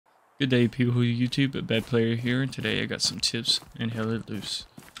Good day, people who YouTube. Bad Player here, and today I got some tips and Hell Let Loose.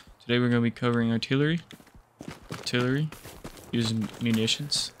 Today we're going to be covering artillery using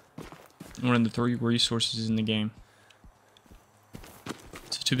munitions, one of the three resources in the game.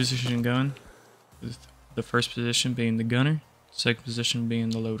 It's a two-position gun, with the first position being the gunner, second position being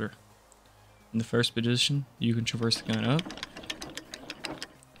the loader. In the first position, you can traverse the gun up,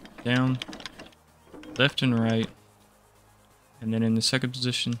 down, left and right. And then in the second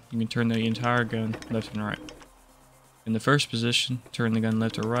position, you can turn the entire gun left and right. In the first position, turn the gun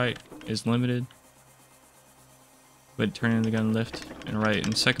left or right is limited, but turning the gun left and right in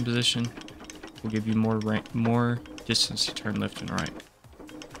the second position will give you more distance to turn left and right.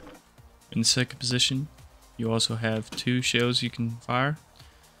 In the second position, you also have two shells you can fire,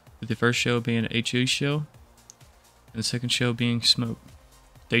 with the first shell being an HE shell, and the second shell being smoke.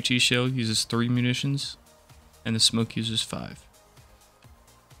 The HE shell uses 3 munitions, and the smoke uses 5.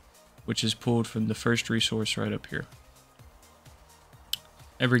 Which is pulled from the first resource right up here.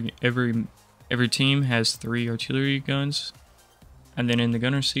 Every team has 3 artillery guns, and then in the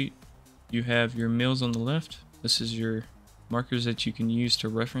gunner seat you have your mills on the left. This is your markers that you can use to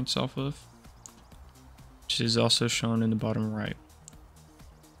reference off of, which is also shown in the bottom right.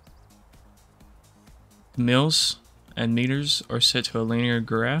 Mills and meters are set to a linear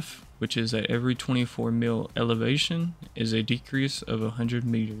graph, which is that every 24 mil elevation is a decrease of 100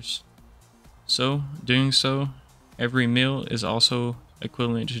 meters. So, doing so, every mil is also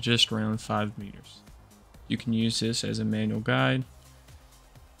equivalent to just around 5 meters. You can use this as a manual guide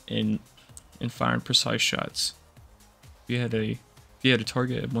in firing precise shots. If you had a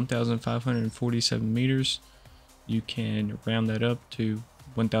target at 1,547 meters, you can round that up to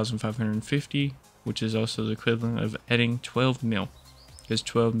 1,550, which is also the equivalent of adding 12 mil, because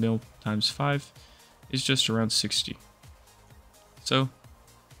 12 mil times 5 is just around 60. So,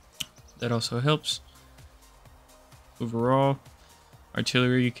 that also helps. Overall,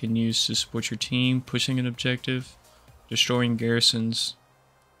 artillery you can use to support your team, pushing an objective, destroying garrisons,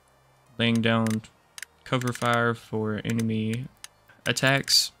 laying down cover fire for enemy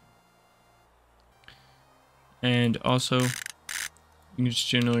attacks, and also you can just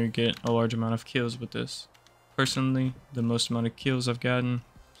generally get a large amount of kills with this. Personally, the most amount of kills I've gotten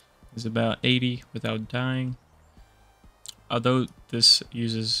is about 80 without dying. Although this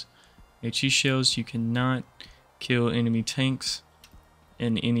uses HE shells, you cannot kill enemy tanks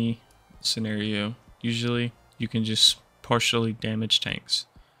in any scenario. Usually you can just partially damage tanks,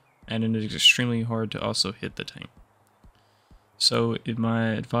 and it is extremely hard to also hit the tank. So in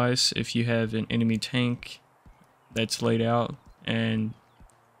my advice, if you have an enemy tank that's laid out and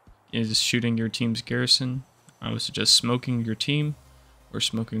is shooting your team's garrison, I would suggest smoking your team or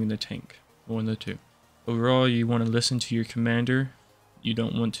smoking the tank, one of the two. Overall, you want to listen to your commander. You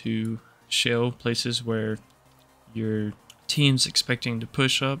don't want to shell places where your team's expecting to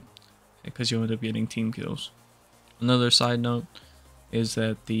push up, because you'll end up getting team kills. Another side note is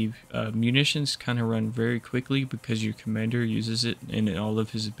that the munitions kind of run very quickly because your commander uses it in all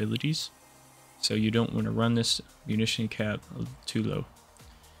of his abilities. So you don't want to run this munition cap too low.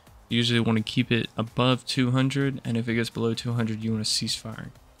 You usually want to keep it above 200, and if it gets below 200, you want to cease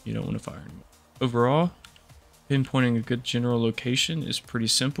firing. You don't want to fire anymore. Overall, pinpointing a good general location is pretty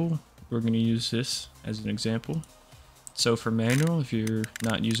simple. We're going to use this as an example. So for manual, if you're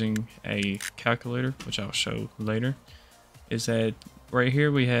not using a calculator, which I'll show later, is that right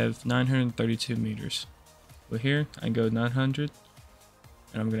here we have 932 meters. Well, here I go 900,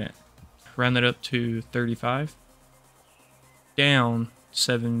 and I'm going to round that up to 35, down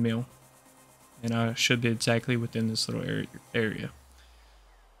 7 mil, and I should be exactly within this little area.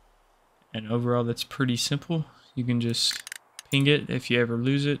 And overall, that's pretty simple. You can just ping it if you ever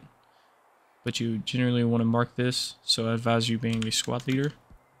lose it, but you generally want to mark this, so I advise you being a squad leader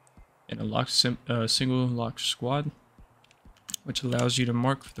in a single locked squad, which allows you to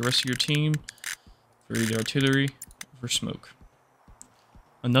mark for the rest of your team for either artillery or smoke.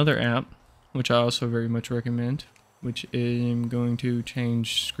 Another app, which I also very much recommend, which I'm going to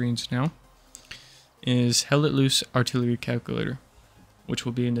change screens now, is Hell Let Loose Artillery Calculator, which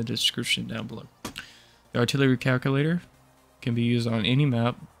will be in the description down below. The artillery calculator can be used on any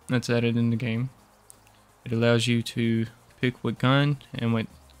map that's added in the game. It allows you to pick what gun and what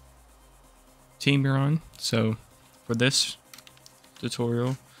team you're on. So for this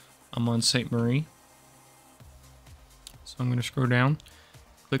tutorial, I'm on Saint Marie. So I'm going to scroll down,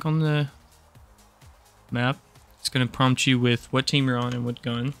 click on the map. It's going to prompt you with what team you're on and what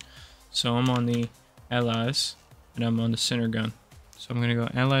gun. So I'm on the Allies, and I'm on the center gun. So I'm going to go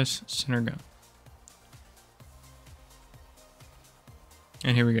Allies, center gun.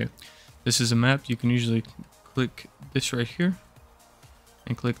 And here we go. This is a map. You can usually click this right here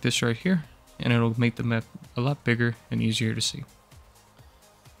and click this right here, and it'll make the map a lot bigger and easier to see.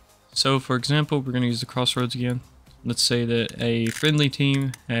 So for example, we're going to use the crossroads again. Let's say that a friendly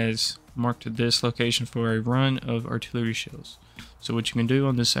team has marked this location for a run of artillery shells. So what you can do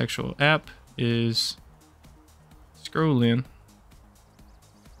on this actual app is scroll in,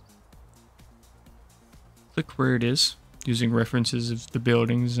 click where it is using references of the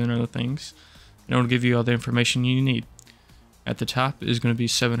buildings and other things, and it'll give you all the information you need. At the top is going to be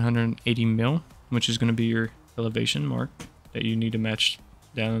 780 mil, which is going to be your elevation mark that you need to match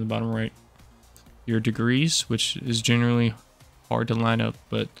down in the bottom right. Your degrees, which is generally hard to line up,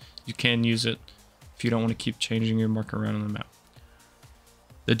 but you can use it if you don't want to keep changing your marker around on the map.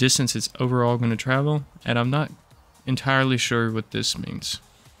 The distance it's overall going to travel, and I'm not entirely sure what this means.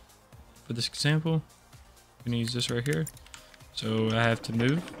 For this example, I'm going to use this right here. So I have to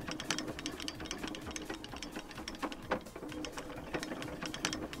move.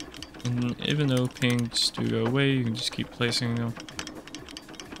 And even though pings do go away, you can just keep placing them.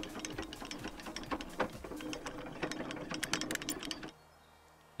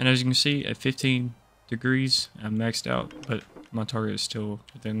 And as you can see, at 15 degrees, I'm maxed out, but my target is still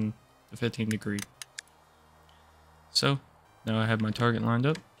within the 15 degree. So now I have my target lined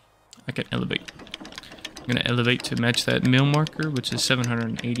up, I can elevate. I'm going to elevate to match that mil marker, which is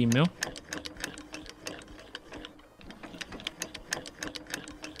 780 mil.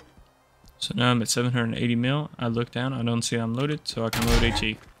 So now I'm at 780 mil. I look down, I don't see I'm loaded, so I can load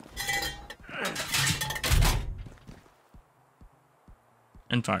HE.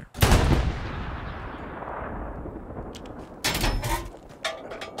 And fire.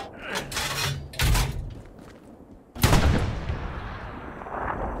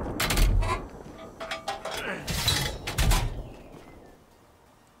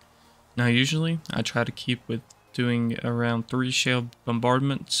 Now usually I try to keep with doing around 3 shell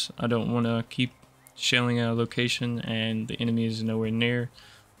bombardments. I don't want to keep shelling a location and the enemy is nowhere near.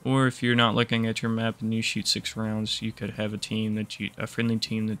 Or if you're not looking at your map and you shoot 6 rounds, you could have a friendly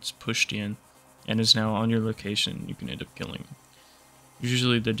team that's pushed in and is now on your location. You can end up killing them.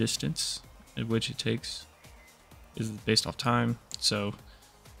 Usually the distance at which it takes is based off time. So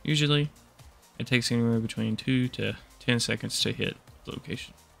usually it takes anywhere between 2 to 10 seconds to hit the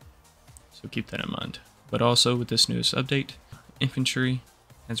location. So keep that in mind. But also with this newest update, infantry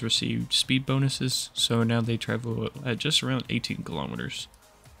has received speed bonuses, so now they travel at just around 18 kilometers.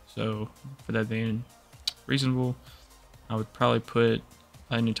 So for that being reasonable, I would probably put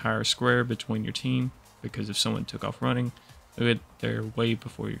an entire square between your team, because if someone took off running, they're way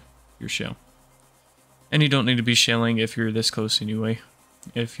before your shell. And you don't need to be shelling if you're this close anyway.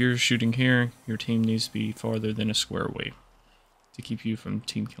 If you're shooting here, your team needs to be farther than a square away to keep you from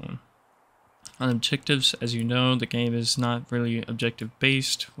team killing. On objectives, as you know, the game is not really objective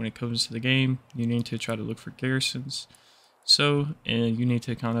based. When it comes to the game, you need to try to look for garrisons. So you need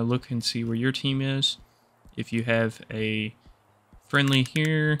to kind of look and see where your team is. If you have a friendly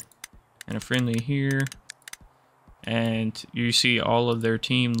here and a friendly here, and you see all of their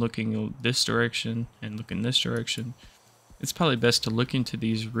team looking this direction and looking this direction, it's probably best to look into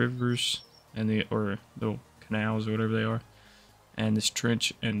these rivers and the canals or whatever they are, and this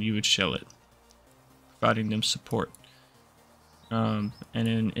trench, and you would shell it, providing them support. And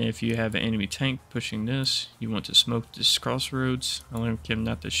then if you have an enemy tank pushing this, you want to smoke this crossroads. I learned him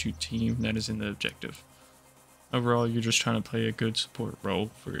not to shoot team, that is in the objective. Overall, you're just trying to play a good support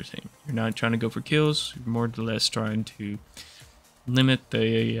role for your team. You're not trying to go for kills, you're more or less trying to limit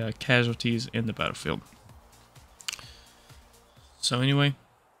the casualties in the battlefield. So anyway,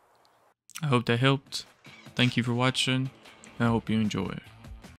 I hope that helped. Thank you for watching, and I hope you enjoy it.